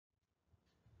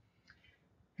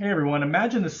Hey everyone,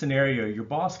 imagine the scenario. Your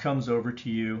boss comes over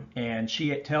to you and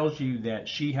she tells you that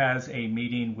she has a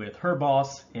meeting with her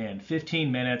boss in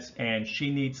 15 minutes and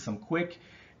she needs some quick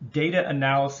data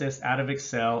analysis out of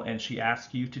Excel and she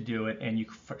asks you to do it and you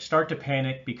start to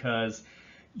panic because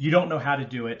you don't know how to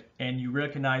do it and you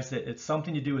recognize that it's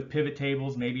something to do with pivot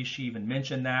tables. Maybe she even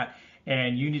mentioned that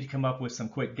and you need to come up with some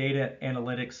quick data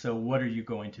analytics. So what are you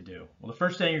going to do? Well, the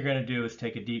first thing you're going to do is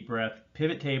take a deep breath.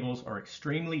 Pivot tables are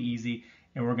extremely easy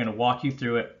and we're going to walk you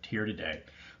through it here today.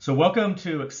 So welcome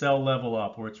to Excel Level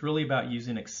Up, where it's really about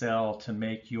using Excel to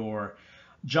make your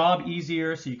job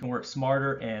easier so you can work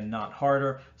smarter and not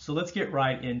harder. So let's get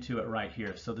right into it right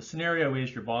here. So the scenario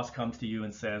is your boss comes to you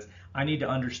and says, I need to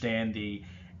understand the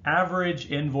average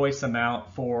invoice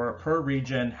amount for per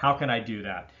region. How can I do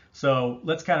that? So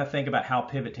let's kind of think about how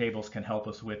pivot tables can help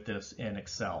us with this in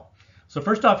Excel. So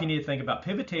first off, you need to think about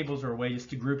pivot tables are a way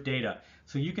just to group data.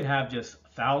 So you could have just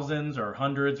thousands or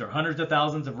hundreds of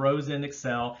thousands of rows in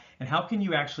Excel, and how can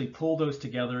you actually pull those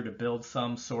together to build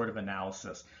some sort of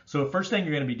analysis? So the first thing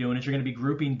you're going to be doing is you're going to be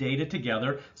grouping data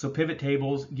together. So pivot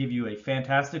tables give you a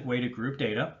fantastic way to group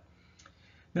data.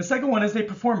 The second one is they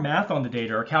perform math on the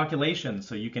data or calculations.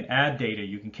 So you can add data,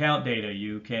 you can count data,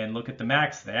 you can look at the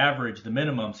max, the average, the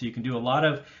minimum. So you can do a lot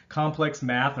of complex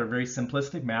math or very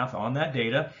simplistic math on that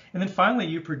data. And then finally,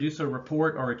 you produce a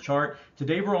report or a chart.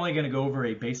 Today, we're only going to go over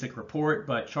a basic report,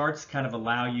 but charts kind of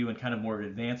allow you in kind of more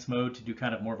advanced mode to do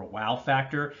kind of more of a wow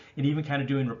factor and even kind of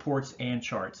doing reports and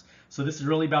charts. So this is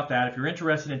really about that. If you're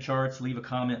interested in charts, leave a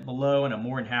comment below and I'm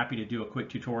more than happy to do a quick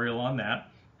tutorial on that.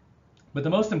 But the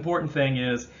most important thing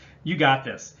is you got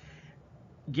this.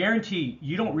 Guarantee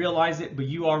you don't realize it, but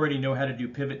you already know how to do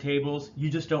pivot tables. You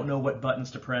just don't know what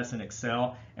buttons to press in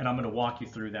Excel, and I'm going to walk you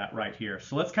through that right here.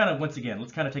 So let's kind of, once again,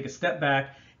 let's kind of take a step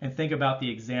back and think about the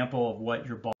example of what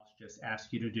your boss just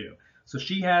asked you to do. So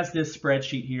she has this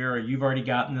spreadsheet here, or you've already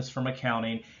gotten this from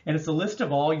accounting, and it's a list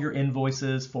of all your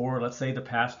invoices for, let's say, the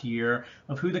past year,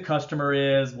 of who the customer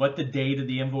is, what the date of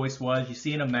the invoice was, you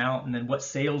see an amount, and then what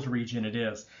sales region it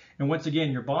is. And once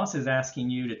again, your boss is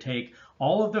asking you to take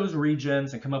all of those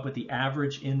regions and come up with the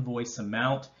average invoice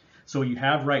amount. So you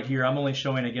have right here, I'm only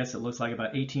showing, I guess it looks like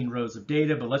about 18 rows of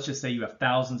data, but let's just say you have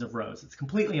thousands of rows. It's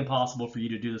completely impossible for you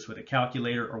to do this with a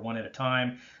calculator or one at a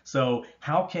time. So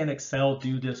how can Excel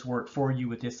do this work for you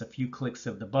with just a few clicks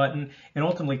of the button and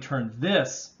ultimately turn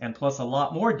this and plus a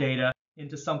lot more data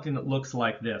into something that looks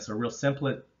like this, a real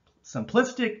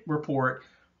simplistic report,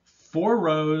 4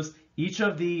 rows. Each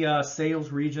of the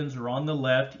sales regions are on the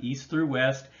left, east through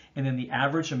west, and then the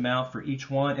average amount for each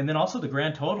one, and then also the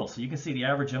grand total. So you can see the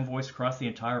average invoice across the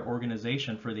entire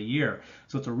organization for the year.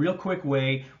 So it's a real quick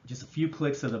way, with just a few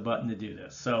clicks of the button to do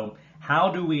this. So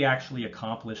how do we actually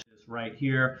accomplish this right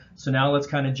here? So now let's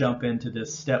kind of jump into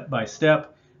this step by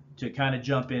step to kind of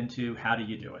jump into how do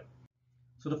you do it.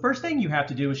 So the first thing you have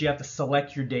to do is you have to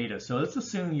select your data. So let's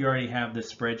assume you already have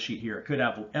this spreadsheet here. It could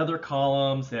have other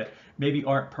columns that maybe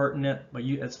aren't pertinent, but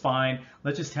it's fine.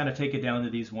 Let's just kind of take it down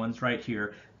to these ones right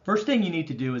here. First thing you need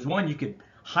to do is, one, you could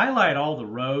highlight all the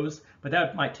rows, but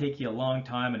that might take you a long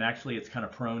time, and actually it's kind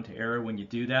of prone to error when you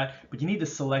do that. But you need to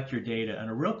select your data, and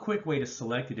a real quick way to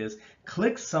select it is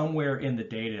click somewhere in the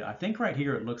data. I think right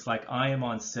here it looks like I am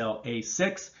on cell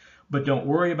A6. But don't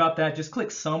worry about that. Just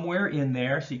click somewhere in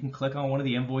there. So you can click on one of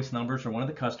the invoice numbers or one of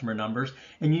the customer numbers.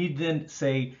 And you need to then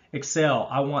say,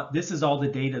 Excel, this is all the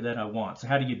data that I want. So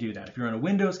how do you do that? If you're on a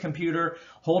Windows computer,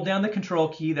 hold down the control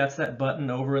key. That's that button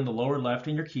over in the lower left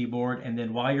in your keyboard. And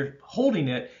then while you're holding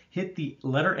it, hit the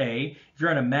letter A. If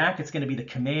you're on a Mac, it's going to be the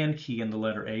command key in the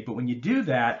letter A. But when you do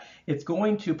that, it's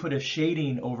going to put a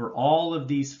shading over all of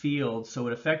these fields. So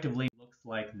it effectively looks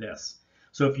like this.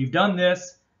 So if you've done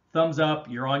this, thumbs up,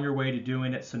 you're on your way to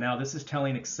doing it. So now this is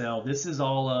telling Excel, this is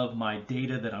all of my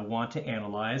data that I want to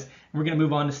analyze. And we're going to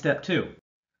move on to step 2.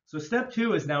 So step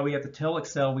 2 is now we have to tell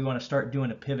Excel we want to start doing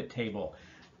a pivot table.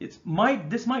 This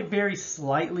might vary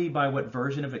slightly by what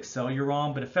version of Excel you're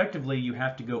on, but effectively you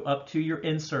have to go up to your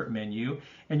insert menu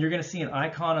and you're going to see an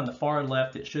icon on the far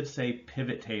left that should say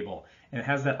pivot table. And it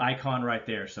has that icon right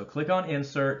there. So click on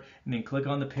insert and then click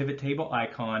on the pivot table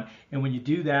icon. And when you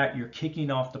do that, you're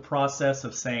kicking off the process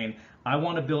of saying, I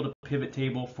want to build a pivot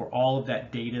table for all of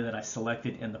that data that I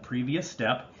selected in the previous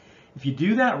step. If you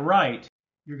do that right,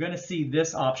 you're going to see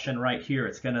this option right here.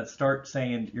 It's going to start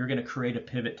saying you're going to create a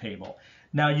pivot table.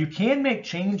 Now you can make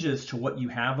changes to what you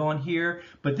have on here,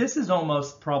 but this is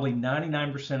almost probably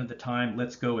 99% of the time,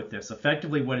 let's go with this.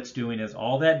 Effectively what it's doing is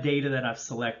all that data that I've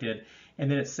selected,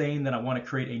 and then it's saying that I want to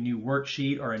create a new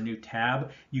worksheet or a new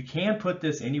tab. You can put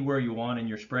this anywhere you want in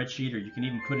your spreadsheet, or you can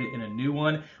even put it in a new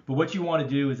one. But what you want to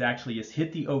do is actually just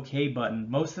hit the OK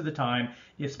button most of the time,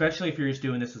 especially if you're just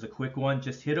doing this as a quick one.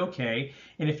 Just hit OK.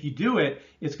 And if you do it,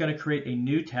 it's going to create a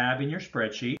new tab in your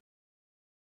spreadsheet.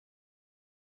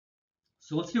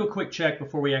 So let's do a quick check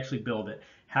before we actually build it.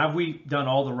 Have we done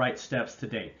all the right steps to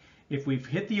date? If we've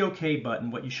hit the OK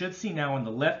button, what you should see now on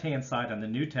the left-hand side on the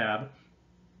new tab,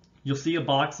 you'll see a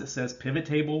box that says Pivot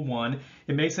Table 1.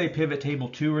 It may say Pivot Table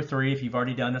 2 or 3 if you've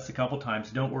already done this a couple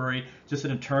times. Don't worry, just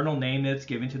an internal name that's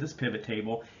given to this pivot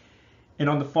table. And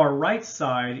on the far right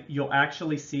side, you'll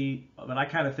actually see what I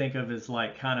kind of think of as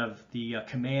like kind of the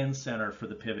command center for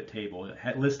the pivot table.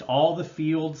 It lists all the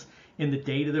fields in the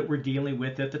data that we're dealing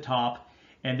with at the top,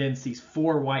 and then sees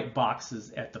 4 white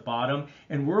boxes at the bottom.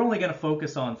 And we're only going to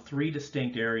focus on 3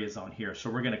 distinct areas on here.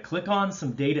 So we're going to click on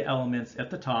some data elements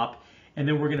at the top, and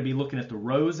then we're going to be looking at the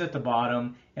rows at the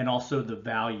bottom and also the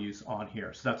values on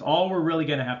here. So that's all we're really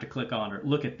going to have to click on, or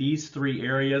look at these 3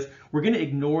 areas. We're going to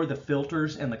ignore the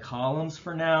filters and the columns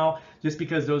for now, just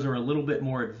because those are a little bit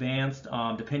more advanced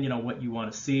depending on what you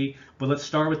want to see. But let's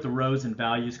start with the rows and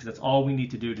values, because that's all we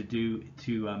need to do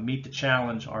to meet the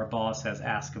challenge our boss has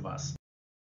asked of us.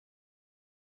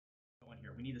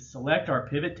 We need to select our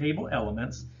pivot table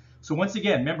elements. So once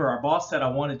again, remember our boss said I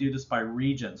want to do this by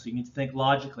region. So you need to think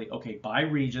logically, okay, by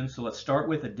region. So let's start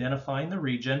with identifying the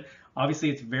region.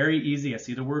 Obviously, it's very easy. I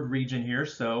see the word region here.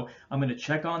 So I'm going to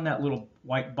check on that little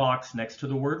white box next to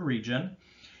the word region.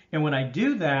 And when I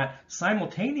do that,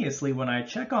 simultaneously, when I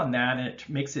check on that and it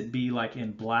makes it be like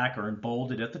in black or in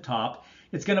bolded at the top,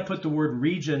 it's going to put the word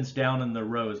regions down in the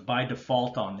rows by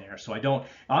default on there. So I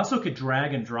also could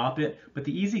drag and drop it, but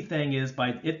the easy thing is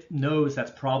it knows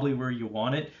that's probably where you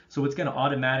want it. So it's going to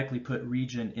automatically put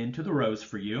region into the rows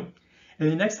for you. And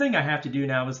the next thing I have to do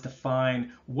now is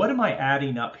define, what am I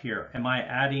adding up here? Am I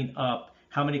adding up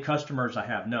how many customers I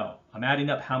have? No, I'm adding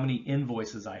up how many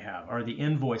invoices I have, or the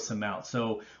invoice amount.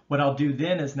 So what I'll do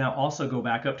then is now also go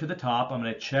back up to the top. I'm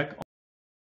going to check.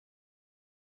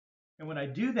 And when I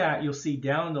do that, you'll see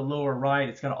down in the lower right,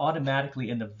 it's going to automatically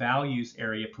in the values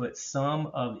area put sum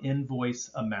of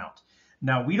invoice amount.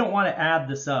 Now we don't want to add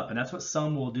this up, and that's what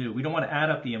sum will do. We don't want to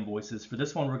add up the invoices. For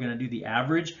this one, we're going to do the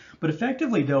average. But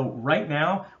effectively though, right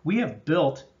now, we have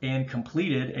built and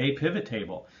completed a pivot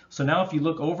table. So now if you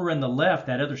look over in the left,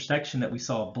 that other section that we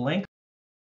saw blank,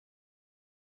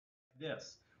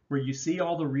 this, where you see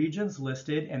all the regions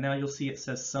listed, and now you'll see it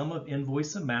says sum of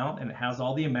invoice amount, and it has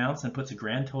all the amounts and puts a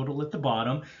grand total at the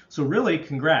bottom. So really,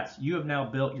 congrats, you have now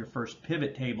built your first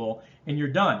pivot table and you're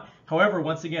done. However,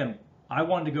 once again, I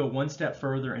wanted to go one step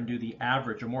further and do the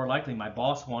average, or more likely my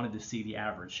boss wanted to see the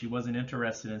average. She wasn't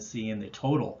interested in seeing the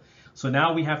total. So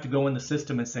now we have to go in the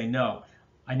system and say, no,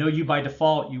 I know you by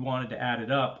default, you wanted to add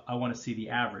it up. I want to see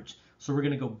the average. So we're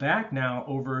going to go back now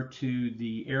over to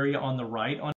the area on the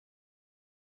right on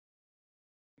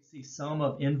see sum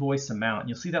of invoice amount.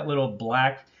 You'll see that little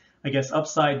black, I guess,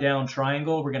 upside down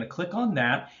triangle. We're going to click on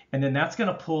that, and then that's going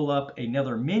to pull up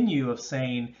another menu of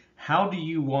saying, how do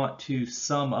you want to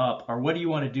sum up, or what do you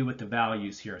want to do with the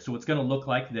values here? So it's going to look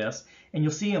like this, and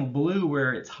you'll see in blue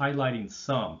where it's highlighting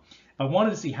sum. If I wanted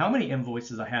to see how many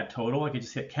invoices I had total, I could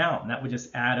just hit count, and that would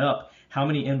just add up how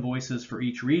many invoices for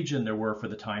each region there were for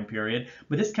the time period.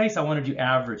 But in this case, I want to do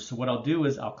average. So what I'll do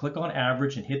is I'll click on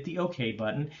average and hit the OK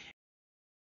button.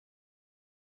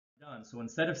 Done. So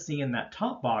instead of seeing that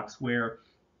top box where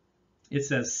it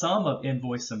says sum of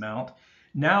invoice amount,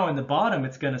 now in the bottom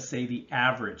it's going to say the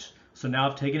average. So now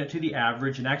I've taken it to the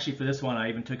average, and actually for this one I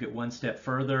even took it one step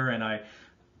further and I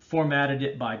formatted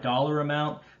it by dollar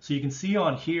amount. So you can see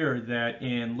on here that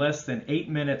in less than 8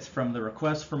 minutes from the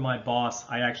request from my boss,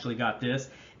 I actually got this.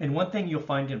 And one thing you'll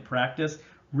find in practice,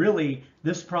 really,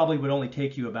 this probably would only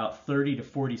take you about 30 to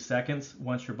 40 seconds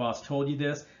once your boss told you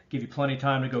this. Give you plenty of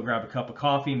time to go grab a cup of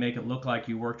coffee, make it look like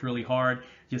you worked really hard.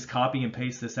 Just copy and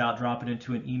paste this out, drop it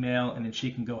into an email, and then she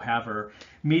can go have her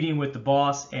meeting with the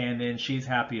boss, and then she's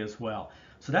happy as well.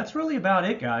 So that's really about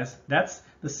it, guys. That's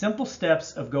the simple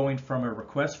steps of going from a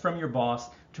request from your boss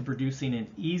to producing an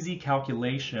easy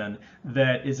calculation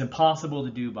that is impossible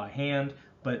to do by hand,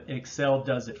 but Excel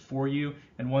does it for you.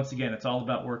 And once again, it's all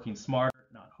about working smarter,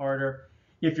 not harder.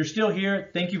 If you're still here,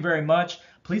 thank you very much.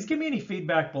 Please give me any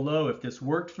feedback below if this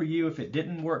worked for you, if it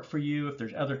didn't work for you, if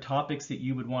there's other topics that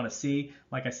you would want to see.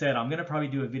 Like I said, I'm going to probably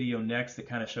do a video next that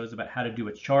kind of shows about how to do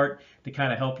a chart to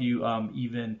kind of help you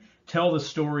even tell the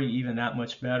story even that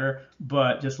much better.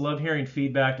 But just love hearing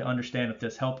feedback to understand if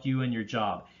this helped you in your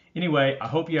job. Anyway, I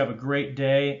hope you have a great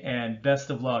day and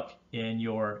best of luck in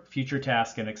your future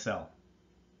task in Excel.